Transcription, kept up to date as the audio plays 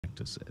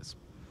practices.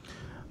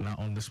 Now,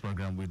 on this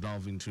program, we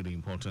delve into the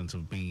importance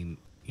of being,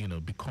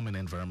 becoming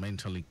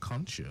environmentally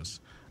conscious,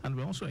 and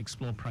we also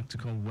explore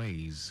practical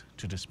ways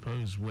to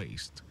dispose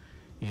waste,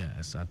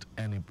 yes, at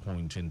any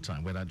point in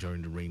time, whether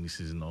during the rainy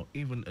season or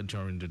even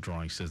during the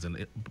dry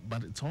season.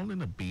 But it's all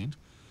in a bid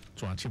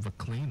to achieve a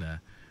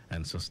cleaner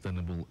and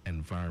sustainable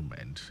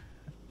environment.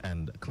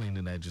 And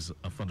Cleaning Edge is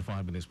a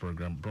 45 minutes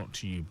program brought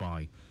to you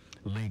by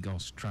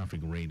Lagos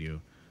Traffic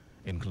Radio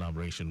in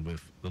collaboration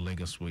with the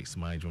Lagos Waste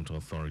Management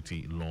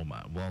Authority,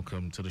 LAWMA.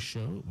 Welcome to the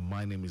show.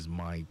 My name is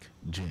Mike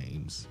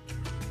James.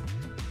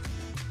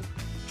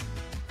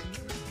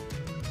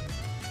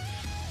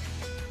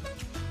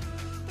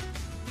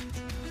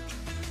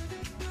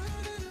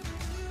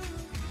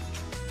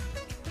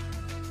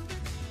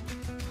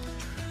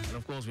 And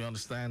of course, we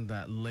understand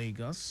that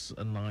Lagos,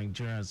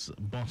 Nigeria's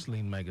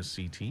bustling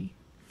megacity,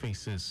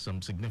 faces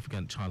some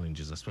significant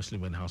challenges, especially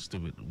when it has to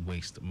do with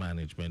waste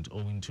management,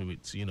 owing to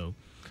its,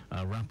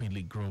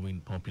 rapidly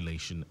growing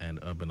population and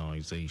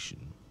urbanization.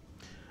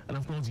 And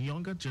of course, the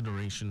younger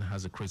generation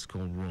has a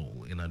critical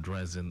role in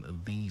addressing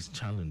these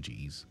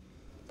challenges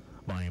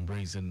by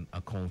embracing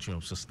a culture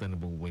of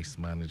sustainable waste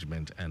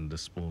management and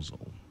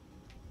disposal.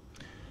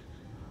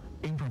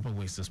 Improper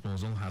waste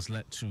disposal has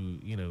led to,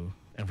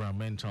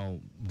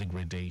 environmental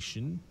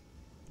degradation,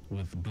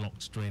 with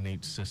blocked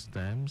drainage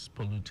systems,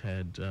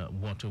 polluted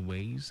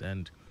waterways,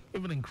 and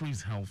even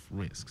increased health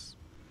risks.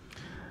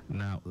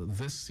 Now,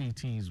 this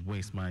city's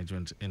waste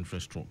management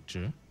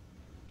infrastructure,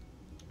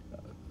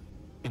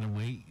 in a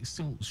way,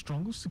 still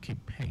struggles to keep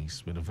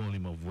pace with the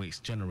volume of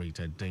waste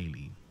generated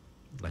daily,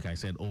 like I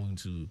said, owing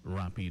to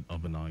rapid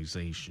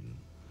urbanization.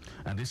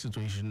 And this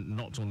situation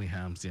not only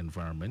harms the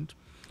environment,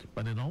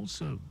 but it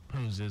also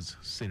poses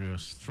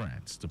serious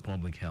threats to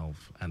public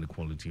health and the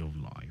quality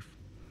of life.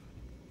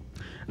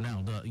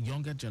 Now, the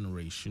younger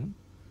generation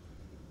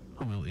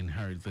who will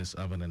inherit this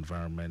urban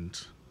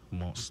environment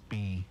must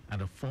be at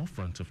the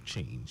forefront of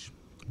change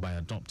by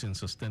adopting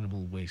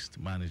sustainable waste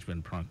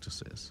management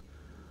practices.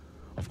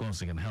 Of course,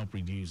 they can help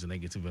reduce the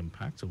negative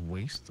impact of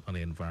waste on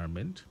the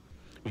environment,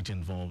 which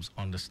involves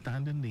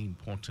understanding the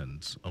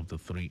importance of the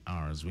 3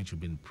 R's, which we've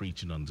been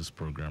preaching on this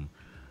program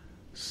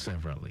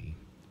severally: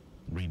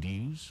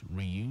 reduce,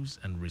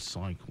 reuse, and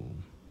recycle.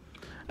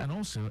 And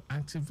also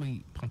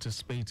actively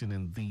participating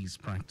in these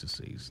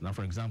practices. Now,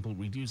 for example,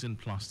 reducing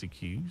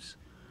plastic use,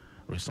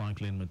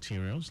 recycling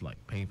materials like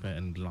paper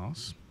and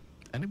glass,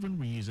 and even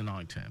reusing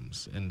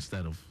items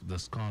instead of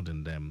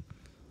discarding them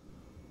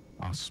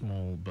are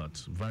small but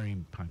very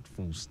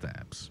impactful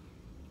steps.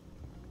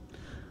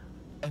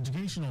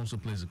 Education also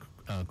plays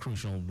a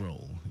crucial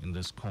role in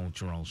this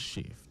cultural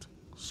shift.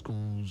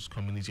 Schools,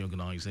 community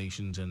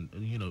organizations, and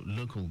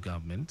local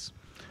governments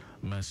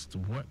must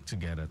work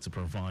together to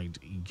provide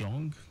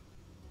young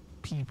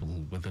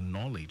people with the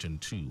knowledge and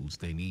tools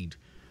they need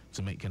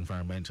to make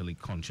environmentally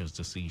conscious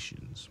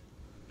decisions.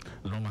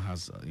 LAWMA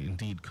has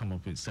indeed come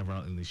up with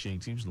several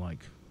initiatives like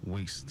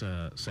waste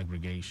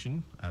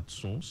segregation at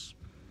source,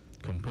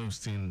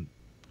 composting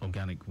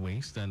organic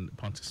waste, and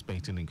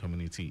participating in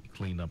community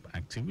cleanup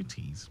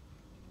activities.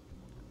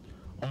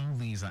 All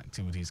these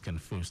activities can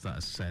foster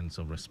a sense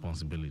of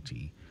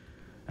responsibility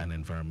and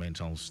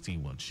environmental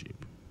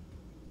stewardship,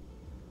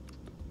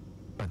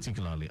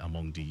 particularly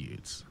among the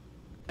youths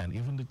and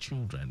even the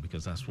children,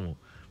 because that's what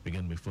we're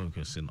going to be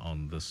focusing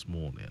on this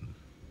morning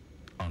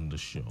on the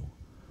show.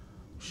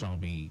 Shall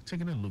be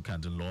taking a look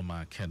at the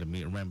LAWMA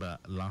Academy. Remember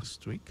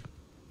last week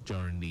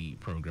during the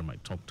program I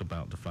talked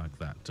about the fact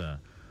that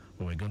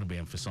we're going to be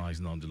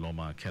emphasizing on the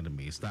LAWMA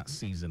Academy. It's that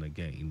season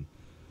again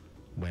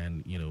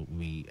when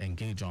we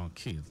engage our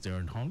kids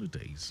during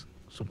holidays.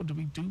 So what do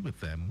we do with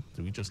them?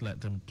 Do we just let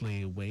them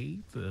play away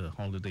the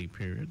holiday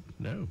period?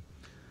 No.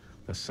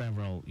 There's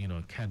several,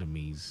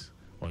 academies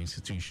or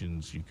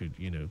institutions you could,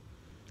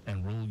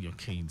 enroll your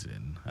kids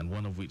in, and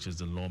one of which is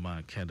the LAWMA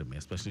Academy,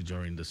 especially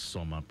during the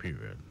summer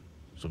period.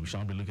 So we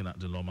shall be looking at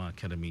the LAWMA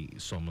Academy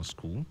Summer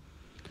School,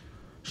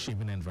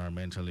 shaping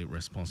environmentally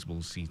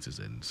responsible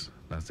citizens.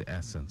 That's the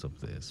essence of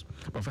this.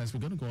 But first, we're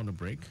going to go on a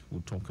break.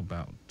 We'll talk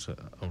about,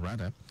 we'll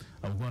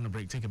go on a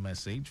break, take a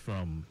message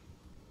from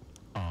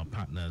our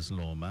partners,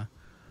 LAWMA,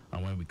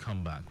 and when we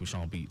come back, we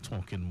shall be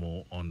talking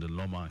more on the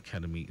LAWMA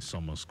Academy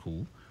Summer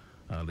School,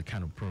 the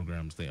kind of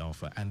programs they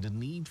offer, and the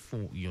need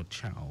for your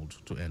child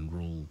to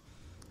enroll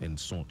in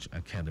such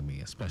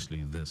academy,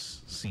 especially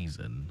this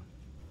season.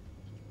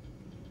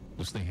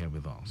 So stay here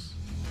with us.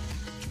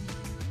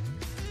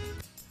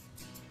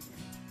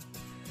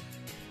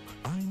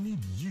 I need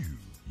you,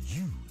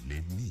 you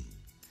need me.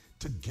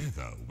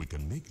 Together we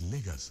can make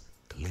Lagos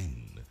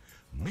clean.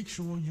 Make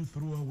sure you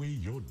throw away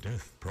your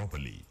death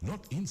properly, not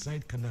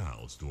inside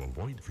canals, to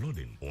avoid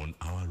flooding on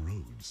our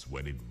roads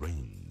when it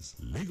rains.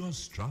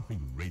 Lagos Traffic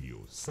Radio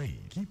say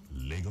keep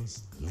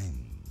Lagos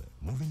clean,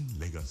 moving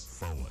Lagos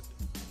forward.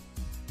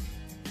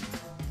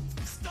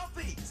 Stop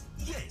it!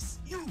 Yes,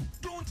 you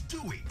don't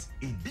do it!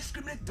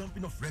 Indiscriminate Indiscriminate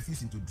dumping of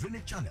refuse into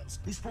drainage channels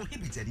is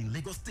prohibited in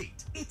Lagos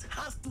State. It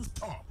has to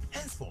stop.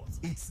 Henceforth,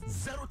 it's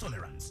zero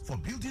tolerance for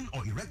building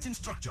or erecting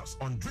structures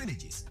on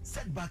drainages,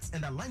 setbacks,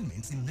 and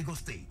alignments in Lagos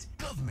State.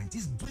 Government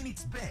is doing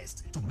its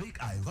best to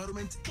make our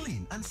environment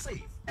clean and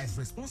safe. As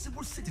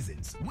responsible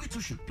citizens, we too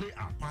should play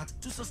our part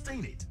to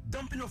sustain it.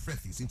 Dumping of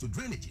refuse into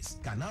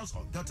drainages, canals,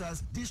 or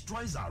gutters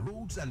destroys our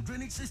roads and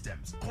drainage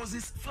systems,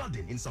 causes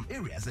flooding in some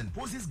areas, and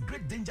poses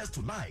great dangers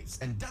to lives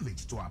and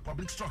damage to our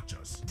public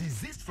structures.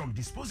 Desist from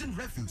disposing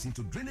refuse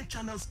into drainage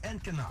channels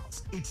and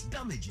canals. It's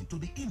damaging to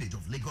the image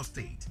of Lagos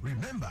State.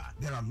 Remember,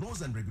 there are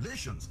laws and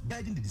regulations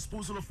guiding the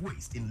disposal of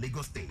waste in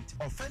Lagos State.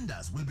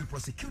 Offenders will be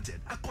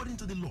prosecuted according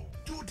to the law.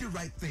 Do the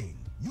right thing.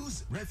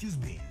 Use refuse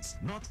bins,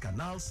 not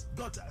canals,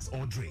 gutters,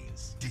 or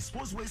drains.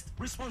 Dispose waste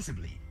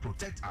responsibly.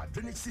 Protect our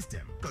drainage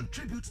system.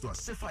 Contribute to a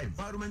safer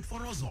environment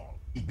for us all.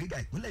 Ìgbéga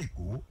ìpínlẹ̀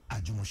Èkó,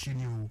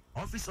 Àjùmọ̀ṣe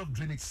Office of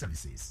Drainage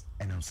Services,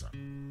 announcer.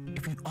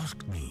 If you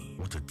asked me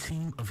what a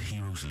team of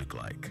heroes look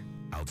like,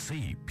 I would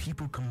say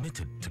people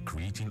committed to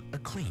creating a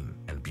clean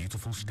and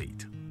beautiful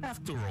state.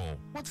 After all,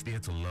 what's there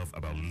to love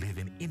about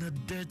living in a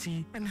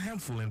dirty and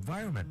harmful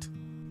environment?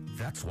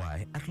 That's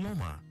why at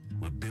LAWMA,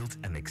 we built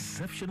an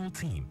exceptional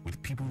team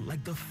with people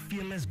like the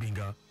fearless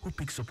Binga who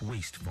picks up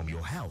waste from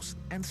your house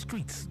and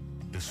streets,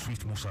 the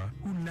Swift Musa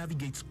who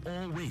navigates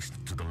all waste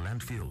to the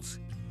landfills,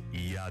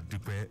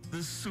 Dupe,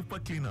 the super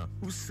cleaner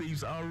who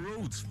saves our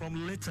roads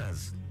from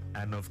litters,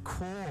 and of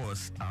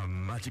course, our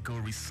magical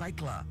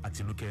recycler,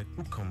 Atinuke,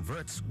 who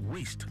converts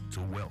waste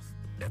to wealth.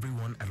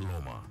 Everyone at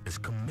LAWMA is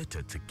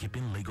committed to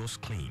keeping Lagos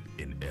clean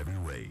in every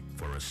way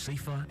for a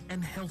safer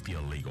and healthier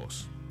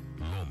Lagos.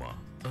 LAWMA,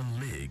 a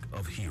league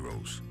of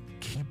heroes.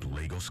 Keep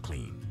Lagos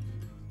clean.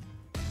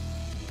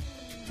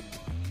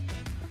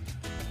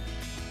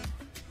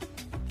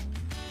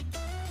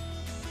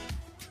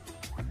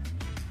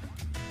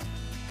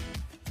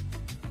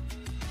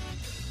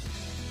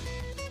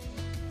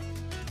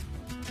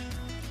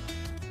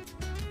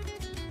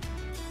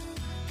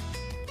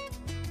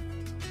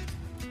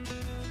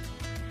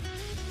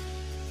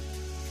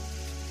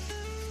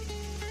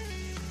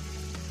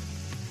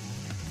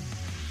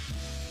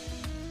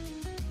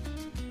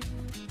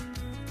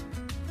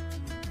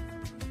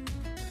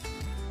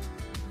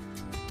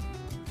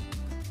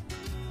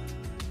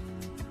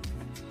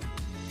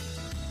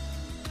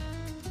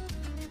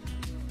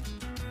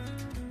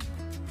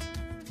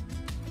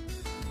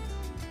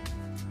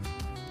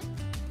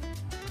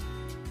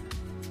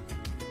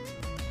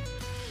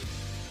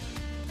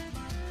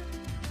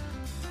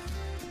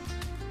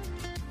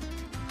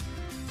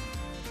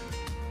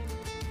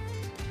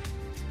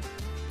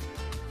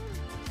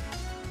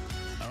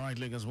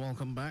 Lagos,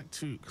 welcome back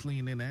to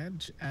Cleaning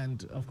Edge.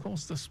 And of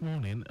course, this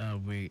morning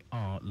we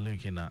are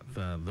looking at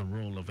the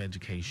role of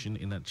education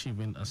in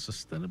achieving a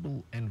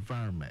sustainable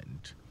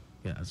environment.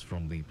 Yes,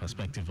 from the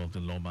perspective of the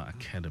LAWMA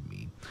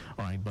Academy.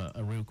 All right, but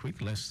real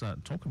quick, let's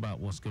talk about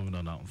what's going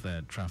on out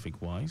there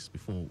traffic-wise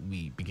before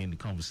we begin the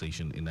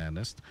conversation in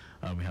earnest.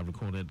 We have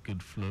recorded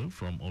good flow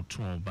from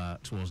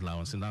Otuoba towards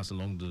Laos, and that's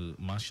along the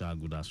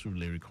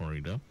Masha-Aguda-Surulere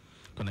corridor,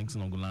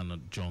 connecting Ogulana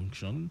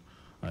Junction.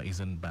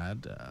 Isn't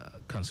bad,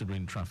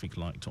 considering traffic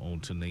light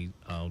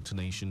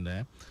alternation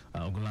there.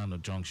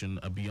 Ogulano Junction,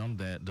 beyond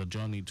that, the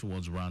journey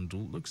towards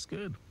Randall looks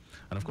good.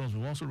 And of course,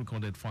 we've also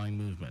recorded fine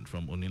movement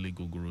from Onile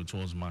Guguru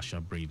towards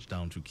Masha Bridge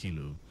down to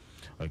Kilo.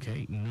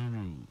 Okay,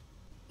 Nuru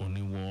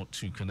Oniwo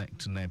to connect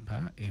to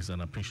Nepa is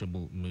an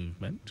appreciable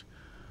movement.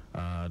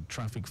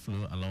 Traffic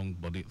flow along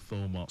Bodit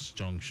Thomas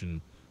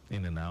Junction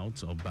in and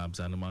out of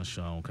Babs and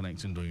Masha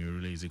connecting to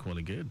Urule is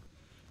equally good.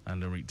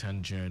 And the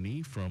return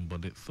journey from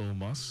Bodit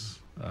Thomas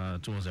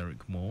towards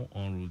Eric Moore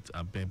en route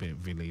Abebe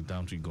Village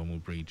down to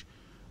Gomo Bridge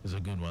is a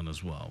good one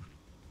as well.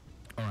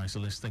 All right, so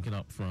let's take it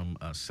up from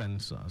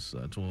Census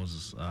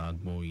towards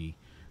Agboyi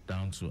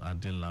down to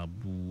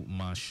Adelabu,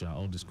 Masha.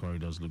 All these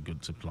corridors look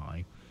good to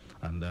ply.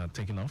 And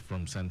taking off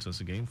from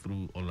Census again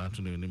through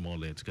Olatunde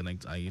Mole to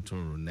connect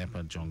Ayetoro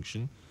Nepa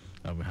Junction.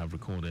 We have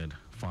recorded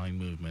fine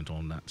movement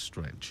on that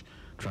stretch.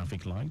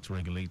 Traffic lights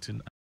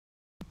regulating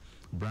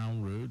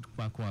Brown Road,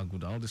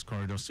 Bakwaguda, all these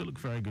corridors still look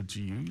very good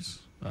to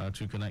use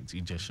to connect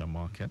Ijesha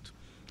Market,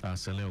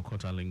 Seleo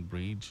Kotaling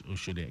Bridge,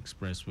 Oshede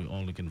Expressway,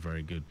 all looking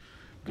very good.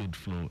 Good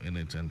flow in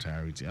its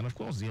entirety. And of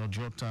course, the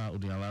Ojota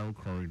Odialaro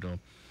corridor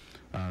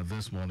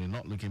this morning,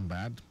 not looking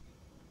bad.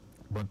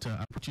 But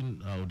approaching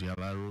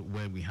Odialaro,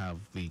 where we have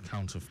the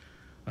counter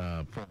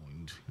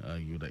point,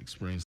 you'd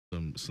experience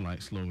some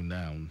slight slowing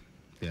down.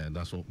 Yeah,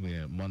 that's what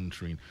we're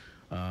monitoring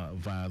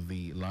via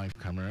the live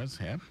cameras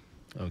here.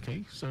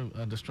 Okay, so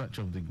the stretch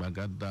of the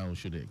Bagada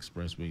Oshede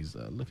Expressway is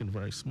looking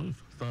very smooth.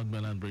 Third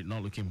Mainland Bridge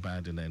not looking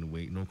bad in any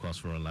way. No cause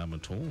for alarm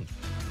at all.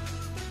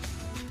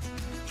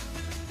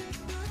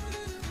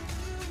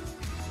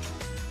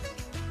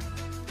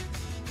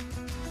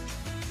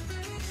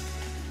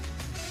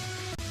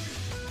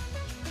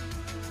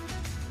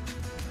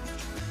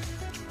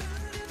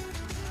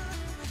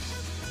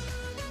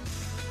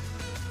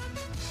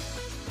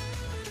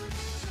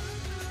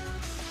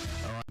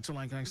 So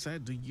like I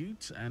said, the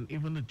youth and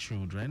even the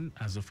children,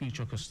 as the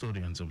future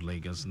custodians of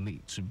Lagos,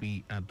 need to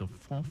be at the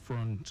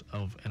forefront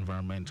of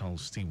environmental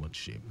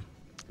stewardship.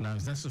 Now,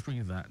 it's necessary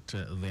that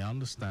they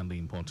understand the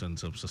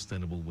importance of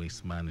sustainable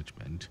waste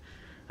management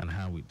and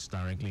how it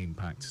directly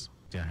impacts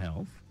their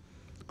health,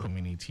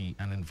 community,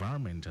 and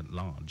environment at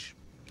large.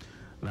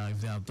 Now, if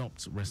they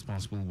adopt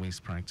responsible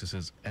waste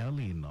practices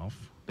early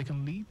enough, they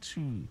can lead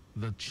to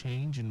the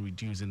change in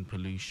reducing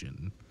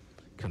pollution,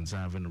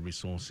 conserving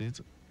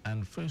resources,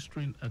 and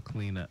fostering a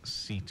cleaner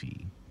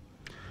city.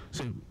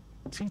 So,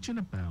 teaching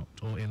about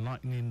or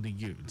enlightening the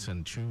youths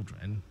and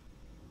children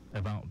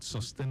about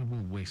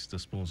sustainable waste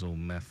disposal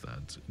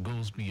methods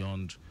goes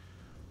beyond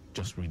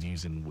just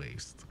reducing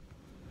waste.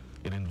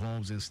 It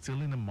involves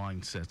instilling a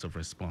mindset of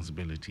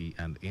responsibility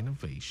and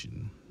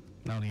innovation.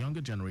 Now, the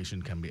younger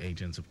generation can be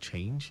agents of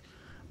change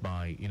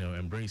by,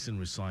 embracing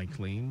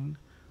recycling,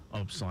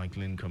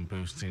 upcycling,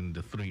 composting,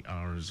 the 3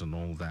 R's and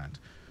all that,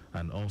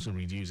 and also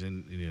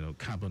reducing,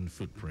 carbon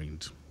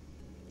footprint.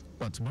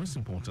 But most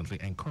importantly,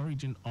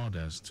 encouraging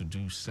others to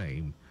do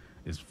same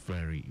is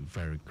very,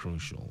 very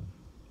crucial.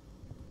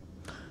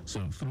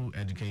 So through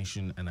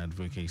education and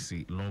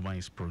advocacy, LAWMA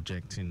is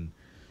projecting,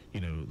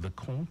 the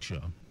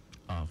culture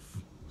of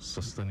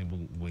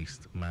sustainable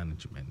waste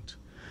management.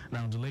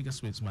 Now, the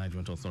Lagos Waste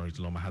Management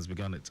Authority, LAWMA, has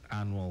begun its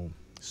annual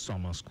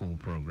summer school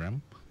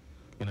program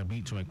in a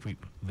bid to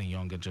equip the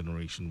younger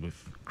generation with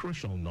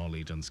crucial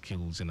knowledge and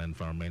skills in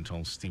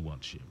environmental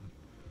stewardship.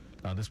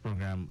 This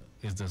program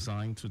is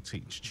designed to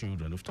teach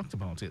children. We've talked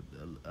about it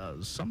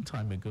some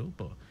time ago,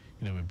 but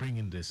we're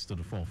bringing this to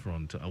the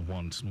forefront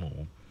once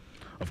more.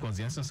 Of course,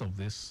 the essence of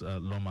this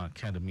LAWMA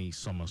Academy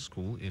summer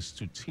school is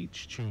to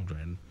teach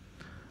children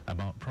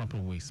about proper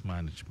waste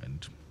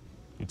management.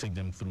 You take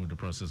them through the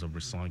process of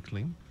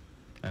recycling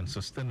and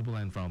sustainable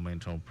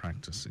environmental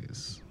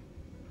practices.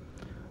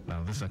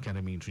 Now, this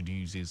academy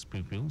introduces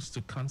pupils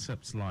to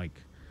concepts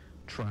like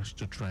trash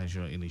to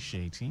treasure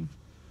initiative,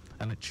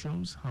 and it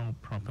shows how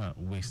proper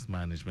waste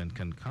management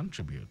can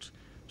contribute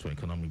to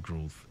economic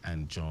growth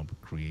and job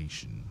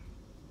creation.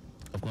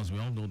 Of course, we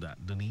all know that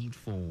the need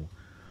for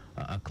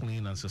a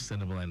clean and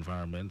sustainable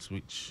environment,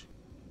 which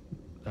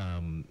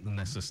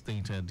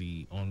necessitated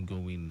the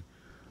ongoing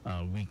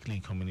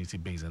weekly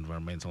community-based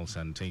environmental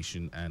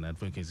sanitation and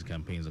advocacy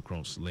campaigns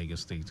across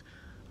Lagos State,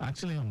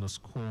 actually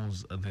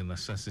underscores the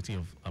necessity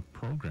of a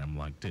program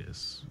like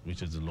this,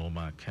 which is the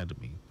LAWMA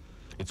Academy.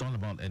 It's all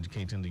about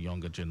educating the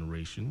younger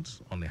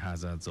generations on the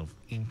hazards of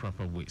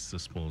improper waste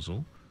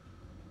disposal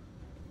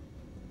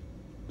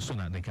so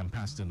that they can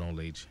pass the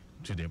knowledge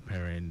to their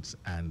parents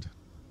and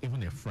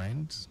even their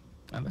friends,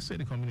 and let's say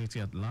the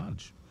community at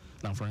large.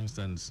 Now, for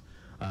instance,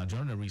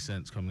 during a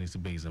recent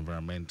community-based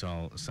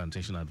environmental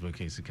sanitation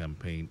advocacy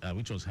campaign,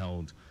 which was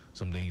held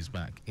some days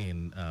back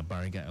in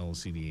Bariga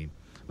LCDA,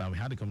 now we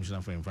had the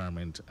Commissioner for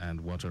Environment and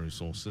Water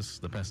Resources,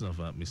 the person of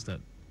Mr.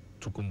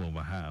 Tukumbo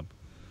Wahab.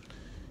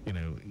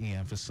 He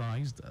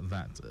emphasized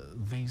that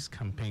these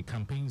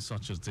campaigns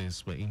such as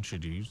this were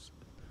introduced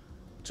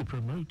to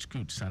promote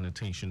good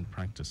sanitation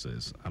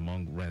practices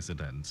among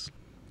residents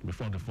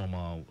before the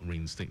formal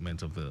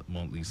reinstatement of the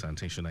monthly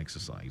sanitation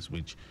exercise,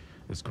 which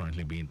is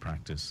currently being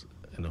practiced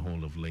in the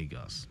whole of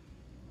Lagos.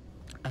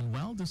 And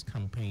while these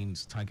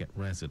campaigns target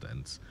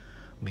residents,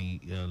 the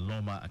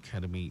LAWMA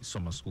Academy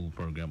Summer School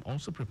program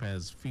also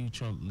prepares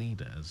future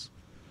leaders,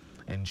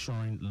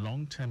 ensuring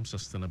long-term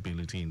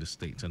sustainability in the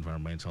state's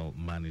environmental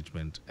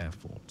management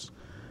efforts.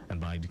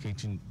 And by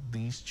educating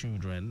these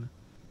children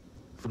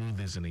through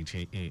this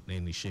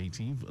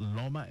initiative,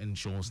 LAWMA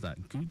ensures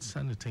that good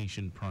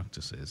sanitation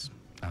practices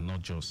are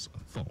not just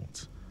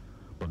thought,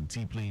 but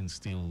deeply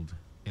instilled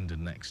in the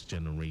next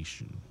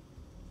generation.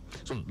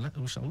 So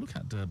we shall look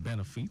at the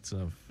benefits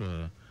of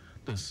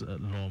this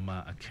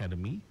LAWMA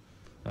Academy,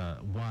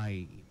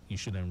 why you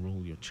should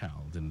enroll your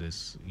child in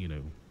this,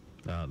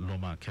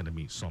 LAWMA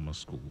Academy Summer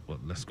School.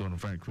 But let's go on a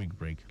very quick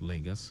break,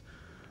 Lagos.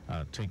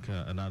 Take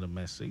another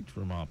message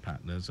from our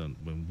partners, and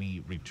when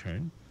we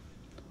return,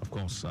 of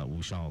course,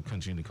 we shall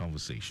continue the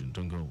conversation.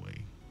 Don't go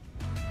away.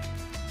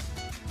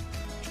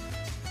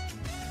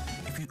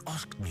 If you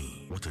asked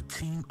me what a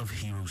team of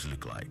heroes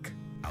look like,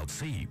 I'd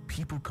say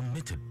people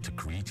committed to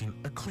creating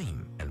a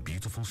clean and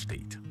beautiful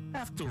state.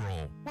 After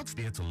all, what's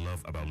there to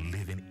love about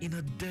living in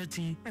a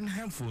dirty and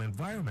harmful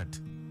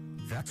environment?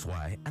 That's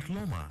why at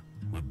LAWMA,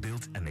 we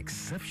built an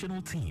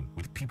exceptional team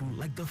with people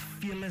like the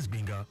fearless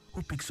Binga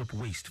who picks up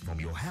waste from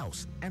your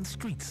house and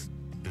streets,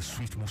 the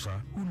Swift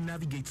Musa who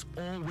navigates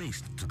all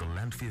waste to the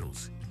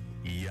landfills,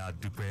 Iya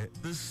Dupe,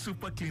 the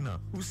super cleaner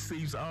who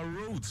saves our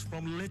roads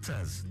from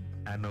litters,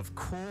 and of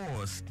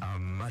course, our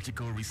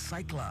magical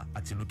recycler,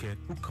 Atinuke,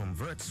 who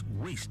converts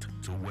waste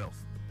to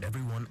wealth.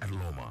 Everyone at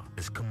LAWMA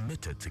is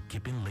committed to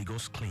keeping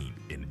Lagos clean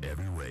in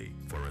every way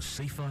for a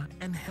safer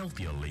and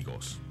healthier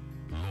Lagos.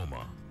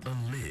 LAWMA,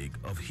 a league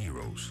of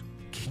heroes.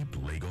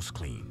 Keep Lagos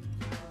clean.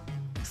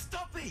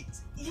 Stop it! Wait,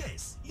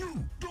 yes,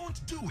 you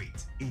don't do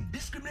it.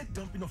 Indiscriminate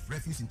dumping of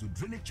refuse into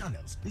drainage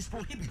channels is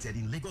prohibited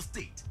in Lagos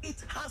State.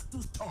 It has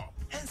to stop.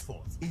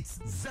 Henceforth, it's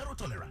zero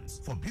tolerance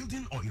for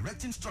building or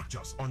erecting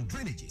structures on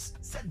drainages,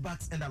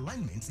 setbacks, and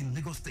alignments in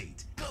Lagos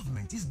State.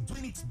 Government is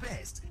doing its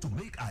best to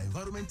make our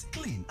environment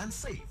clean and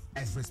safe.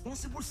 As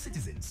responsible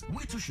citizens,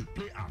 we too should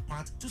play our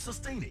part to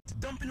sustain it.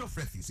 Dumping of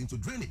refuse into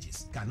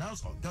drainages,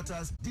 canals, or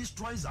gutters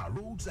destroys our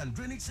roads and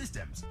drainage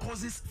systems,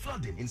 causes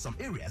flooding in some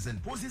areas,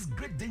 and poses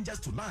great dangers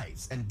to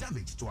lives and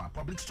damage to our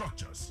public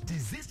structures.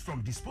 Desist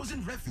from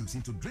disposing refuse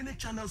into drainage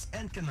channels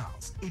and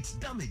canals. It's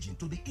damaging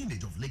to the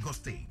image of Lagos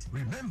State.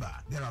 Remember,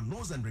 there are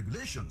laws and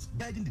regulations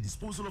guiding the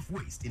disposal of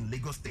waste in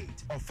Lagos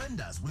State.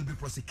 Offenders will be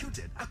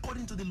prosecuted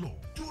according to the law.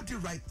 Do the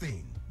right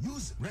thing.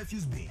 Use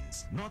refuse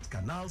bins, not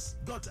canals,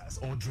 gutters,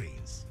 or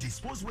drains.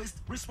 Dispose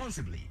waste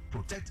responsibly.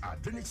 Protect our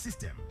drainage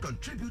system.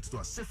 Contribute to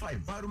a safer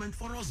environment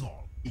for us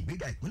all.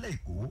 Ìgbéga ìpínlẹ̀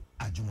Èkó,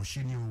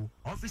 Àjùmọ̀ṣe ni o.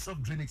 Office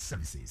of Drainage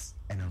Services.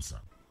 Announcer.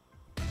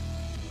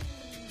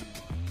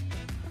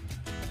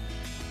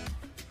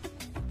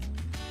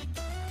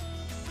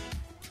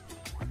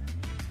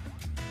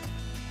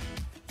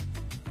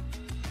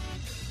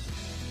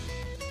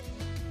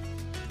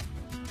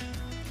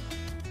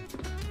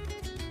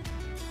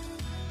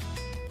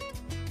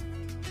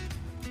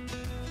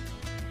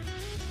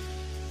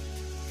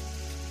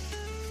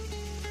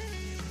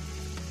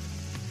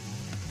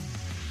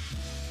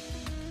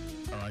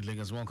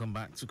 Lagos, welcome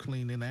back to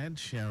Cleaning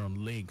Edge here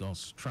on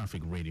Lagos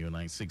Traffic Radio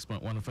 96.1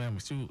 FM. We're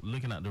still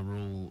looking at the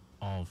role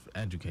of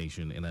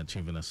education in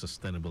achieving a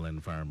sustainable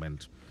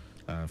environment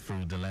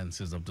through the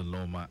lenses of the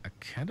LAWMA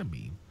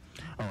Academy.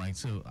 All right,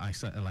 so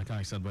like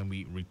I said, when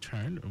we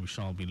return, we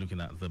shall be looking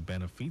at the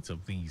benefits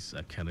of these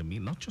academy,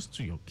 not just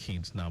to your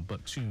kids now,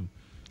 but to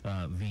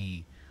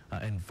the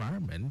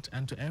environment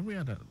and to every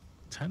other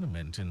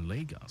tenement in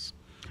Lagos.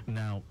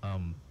 Now,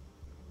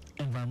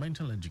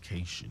 environmental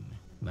education.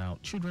 Now,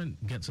 children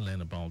get to learn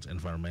about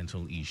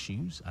environmental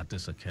issues at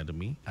this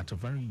academy at a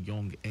very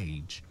young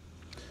age.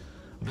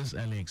 This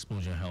early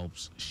exposure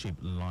helps shape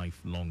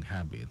lifelong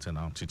habits and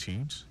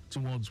attitudes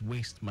towards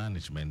waste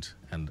management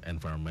and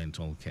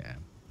environmental care.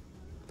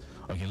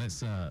 Okay,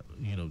 let's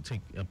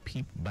take a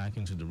peep back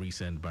into the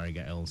recent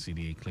Bariga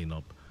LCDA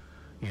cleanup.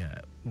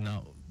 Yeah.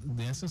 Now,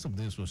 the essence of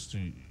this was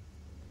to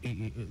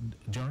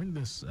during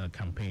this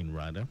campaign,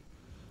 rather,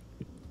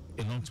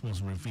 a lot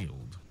was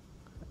revealed,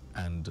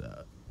 and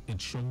it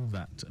showed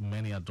that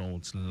many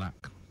adults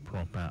lack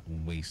proper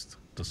waste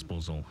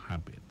disposal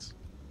habits,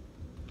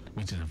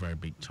 which is a very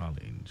big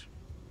challenge,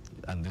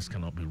 and this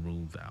cannot be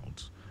ruled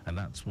out. And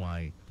that's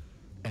why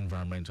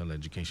environmental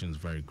education is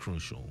very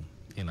crucial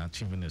in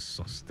achieving a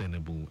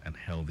sustainable and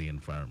healthy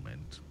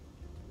environment.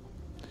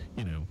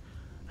 You know,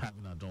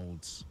 having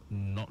adults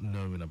not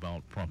knowing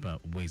about proper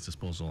waste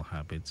disposal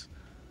habits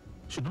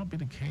should not be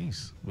the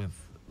case with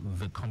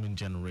the coming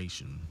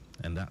generation,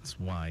 and that's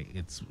why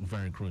it's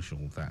very crucial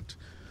that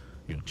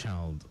your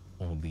child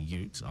or the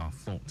youth are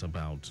thought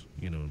about,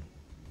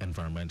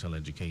 environmental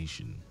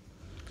education.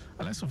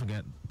 And let's not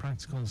forget,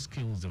 practical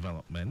skills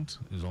development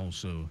is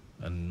also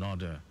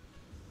another,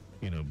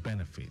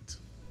 benefit.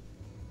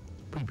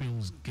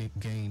 Pupils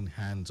gain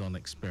hands-on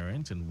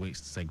experience in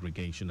waste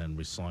segregation and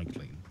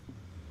recycling.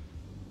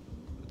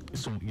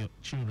 So your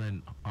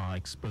children are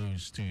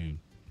exposed to,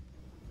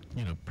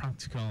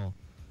 practical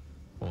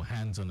or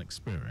hands-on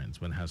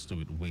experience when it has to do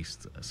with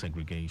waste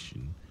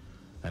segregation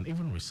and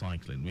even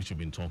recycling, which we've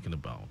been talking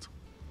about.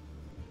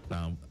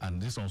 Now, and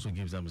this also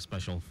gives them a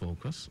special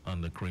focus on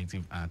the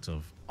creative art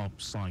of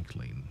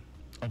upcycling.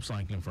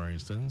 Upcycling, for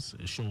instance,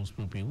 shows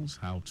pupils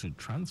how to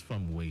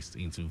transform waste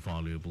into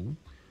valuable,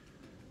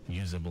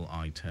 usable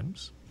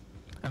items.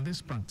 And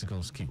these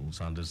practical skills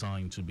are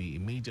designed to be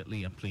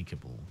immediately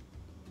applicable.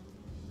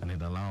 And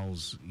it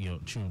allows your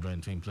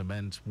children to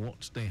implement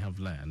what they have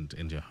learned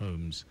in their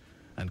homes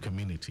and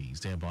communities,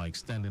 thereby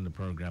extending the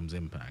program's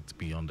impact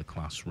beyond the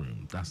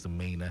classroom. That's the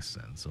main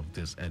essence of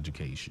this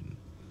education.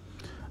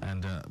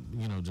 And, the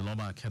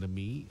LAWMA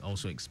Academy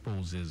also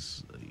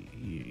exposes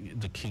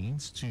the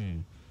kids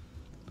to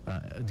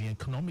the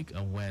economic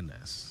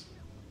awareness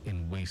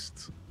in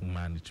waste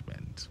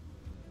management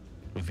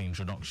with the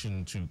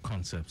introduction to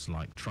concepts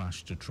like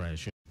trash to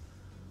treasure.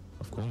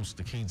 Of course,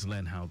 the kids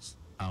learn how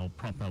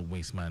proper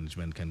waste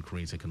management can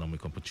create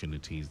economic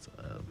opportunities,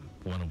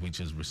 one of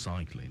which is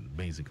recycling,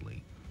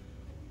 basically.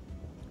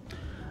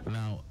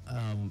 Now,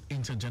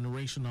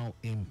 intergenerational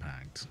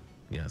impact,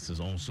 yes, is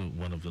also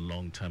one of the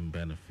long-term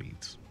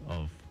benefits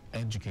of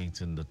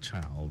educating the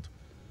child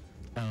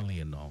early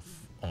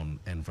enough on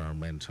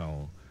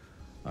environmental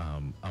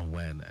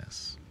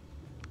awareness.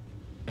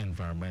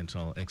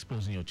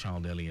 Exposing your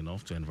child early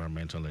enough to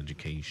environmental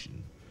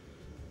education.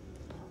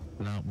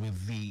 Now,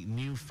 with the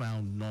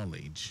newfound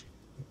knowledge,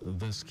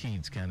 these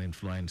kids can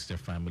influence their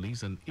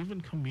families and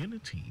even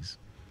communities.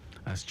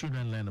 As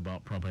children learn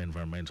about proper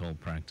environmental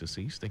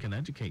practices, they can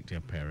educate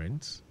their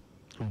parents,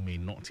 who may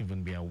not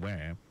even be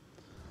aware,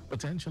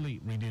 potentially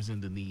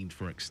reducing the need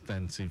for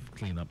extensive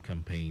cleanup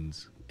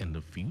campaigns in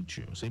the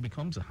future. So it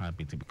becomes a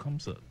habit, it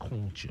becomes a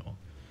culture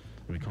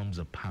becomes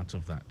a part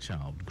of that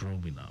child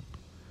growing up.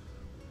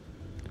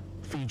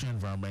 Future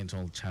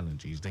environmental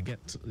challenges, they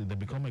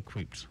become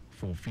equipped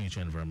for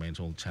future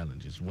environmental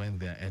challenges when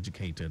they're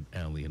educated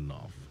early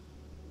enough.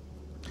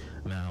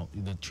 Now,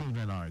 the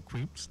children are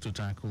equipped to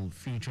tackle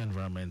future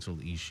environmental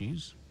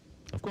issues.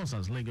 Of course,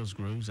 as Lagos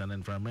grows, an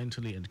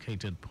environmentally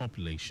educated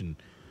population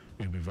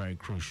will be very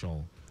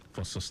crucial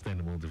for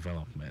sustainable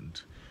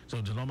development.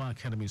 So the LAWMA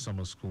Academy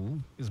Summer School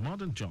is more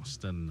than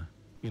just an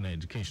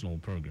educational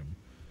program.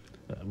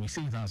 We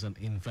see it as an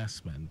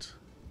investment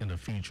in the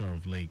future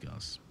of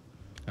Lagos.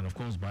 And of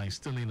course, by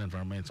instilling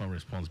environmental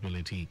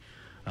responsibility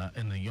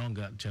in the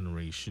younger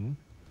generation,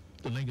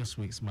 the Lagos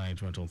Waste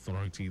Management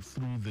Authority,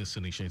 through this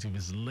initiative,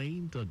 is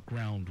laying the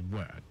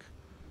groundwork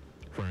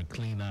for a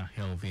cleaner,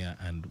 healthier,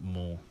 and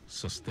more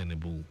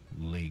sustainable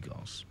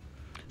Lagos.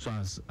 So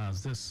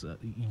as this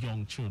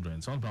young children,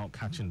 it's all about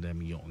catching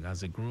them young.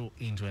 As they grow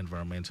into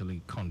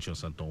environmentally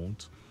conscious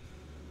adults,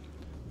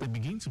 they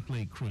begin to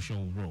play a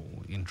crucial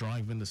role in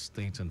driving the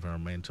state's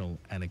environmental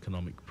and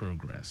economic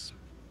progress,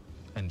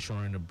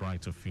 ensuring a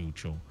brighter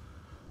future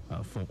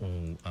for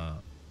all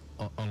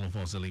of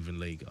us that live in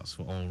Lagos,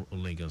 for all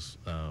Lagos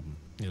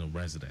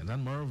residents.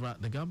 And moreover,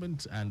 the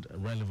government and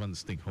relevant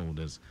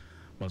stakeholders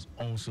must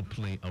also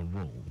play a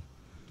role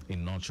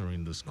in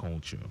nurturing this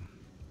culture.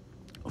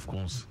 Of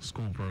course,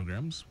 school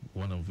programs,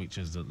 one of which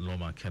is the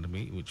LAWMA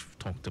Academy, which we've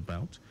talked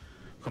about,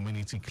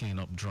 community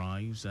cleanup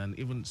drives, and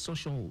even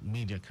social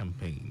media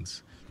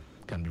campaigns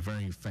can be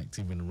very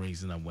effective in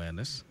raising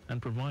awareness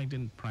and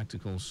providing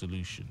practical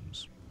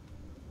solutions.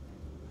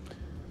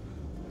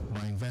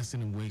 By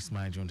investing in waste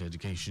management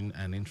education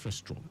and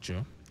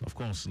infrastructure, of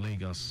course,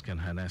 Lagos can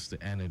harness the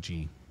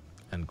energy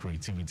and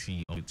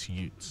creativity of its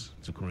youths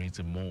to create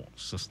a more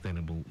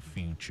sustainable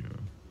future.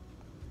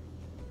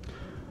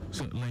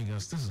 So,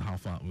 Lagos, this is how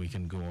far we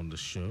can go on the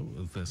show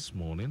this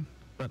morning.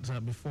 But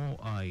before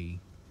I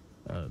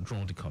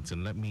draw the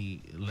curtain, let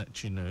me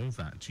let you know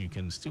that you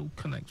can still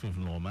connect with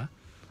LAWMA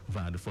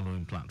via the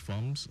following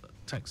platforms.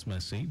 Text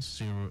message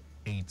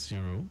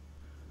 080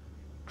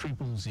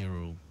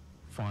 000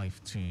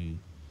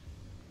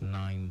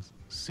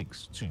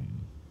 52962.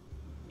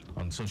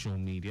 On social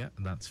media,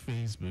 that's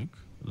Facebook,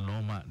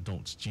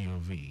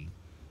 lawma.gov,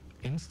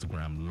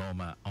 Instagram,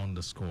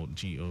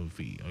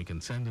 lawma_gov, or you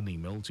can send an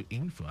email to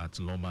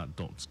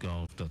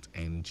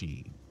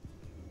info@lawma.gov.ng.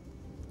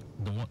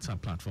 The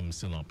WhatsApp platform is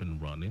still up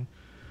and running,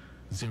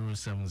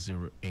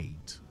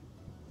 0708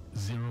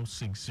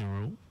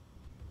 060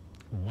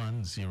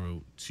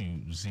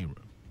 1020.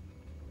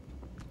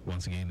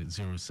 Once again, it's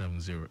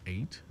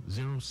 0708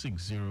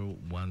 060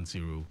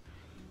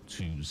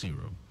 1020.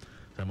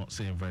 I must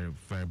say a very,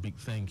 very big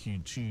thank you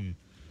to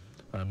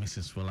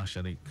Mrs.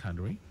 Folashade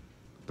Kadri,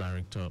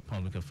 Director of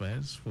Public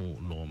Affairs for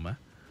LAWMA,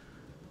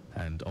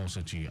 and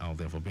also to you out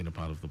there for being a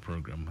part of the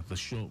program. The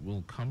show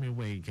will come your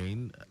way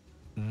again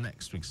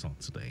next week,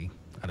 Saturday,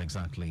 at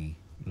exactly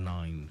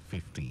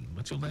 9:15.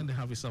 But till then,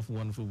 have yourself a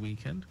wonderful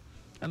weekend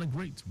and a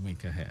great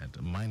week ahead.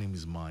 My name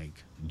is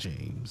Mike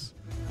James.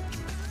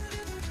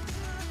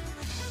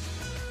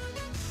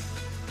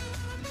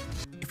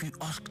 If you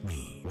asked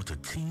me what a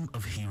team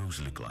of heroes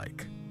look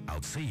like, I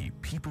would say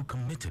people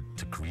committed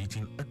to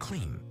creating a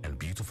clean and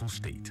beautiful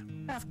state.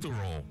 After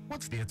all,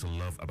 what's there to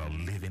love about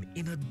living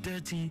in a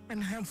dirty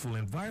and harmful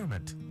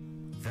environment?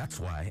 That's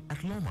why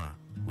at LAWMA,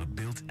 we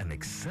built an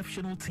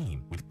exceptional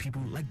team with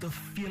people like the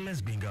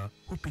fearless Binga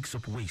who picks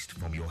up waste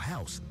from your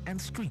house and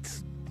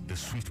streets, the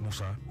swift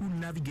Musa who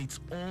navigates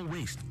all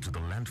waste to the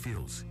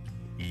landfills,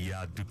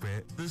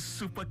 Yadupe, the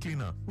super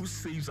cleaner who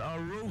saves our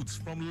roads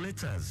from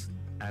litters,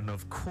 and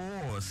of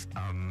course,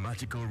 our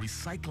magical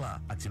recycler,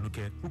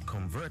 Atinuke, who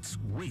converts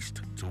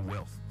waste to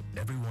wealth.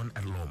 Everyone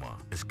at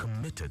LAWMA is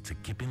committed to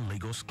keeping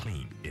Lagos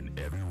clean in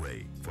every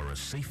way for a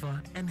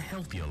safer and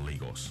healthier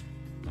Lagos.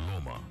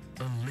 LAWMA,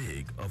 a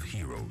league of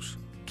heroes.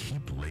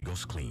 Keep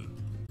Lagos clean.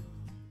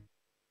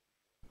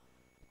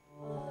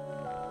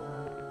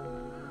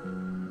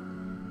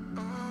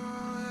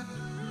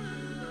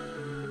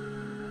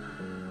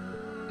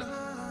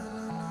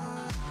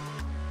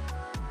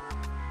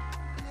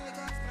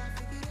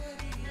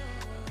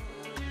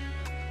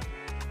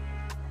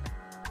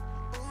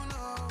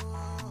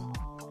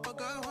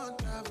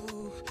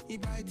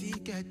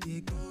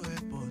 They go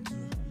airport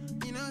too.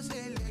 You know,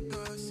 say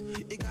Lagos,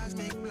 it got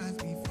make plans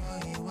before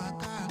he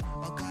walk out.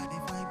 Okay, they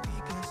find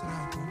pickets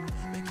now,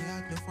 make it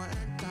out before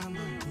enter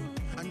mango.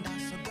 And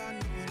that's a gun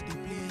when they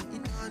play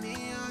it on the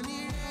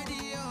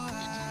radio.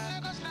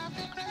 Lagos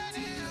traffic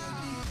radio.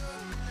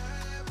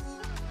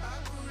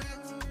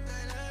 Accurate,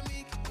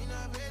 dynamic,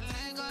 innovative.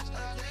 Lagos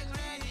traffic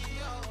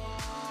radio.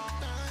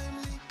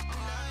 Timely,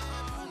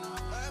 reliable,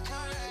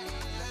 accurate,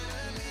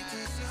 dynamic.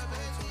 It's your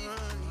best to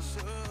run the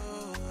show.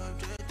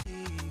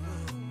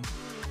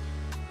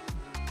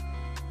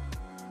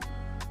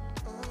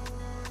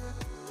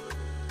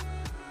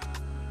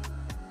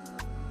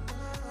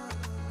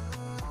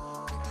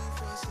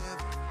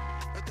 Seven.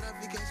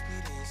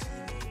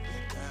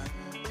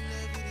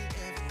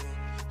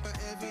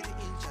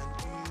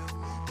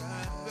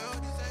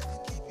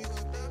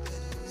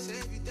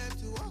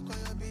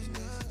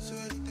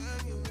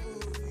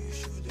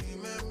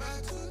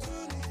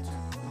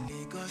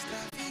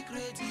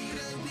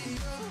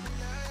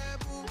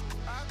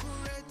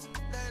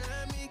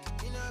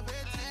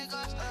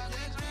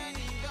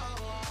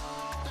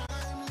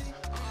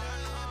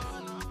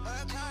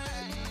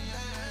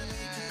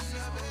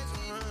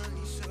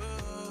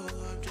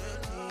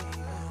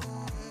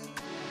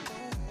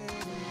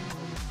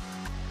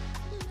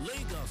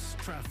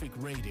 Traffic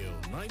Radio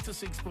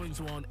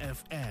 96.1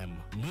 FM,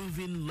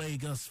 moving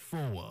Lagos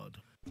forward.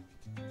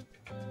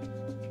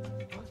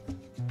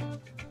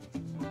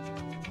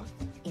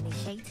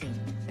 Initiating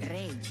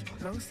rage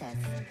process.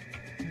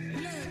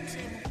 Let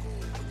him go.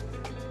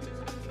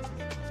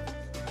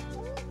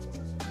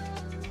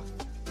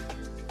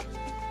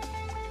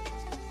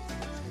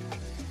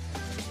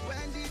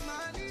 When the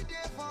money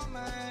there for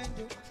mind,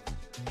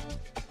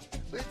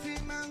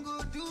 wetin man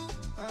go do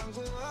and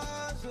go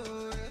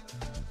hustle.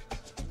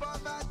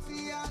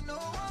 Poverty I know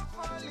I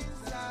fall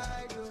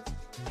inside.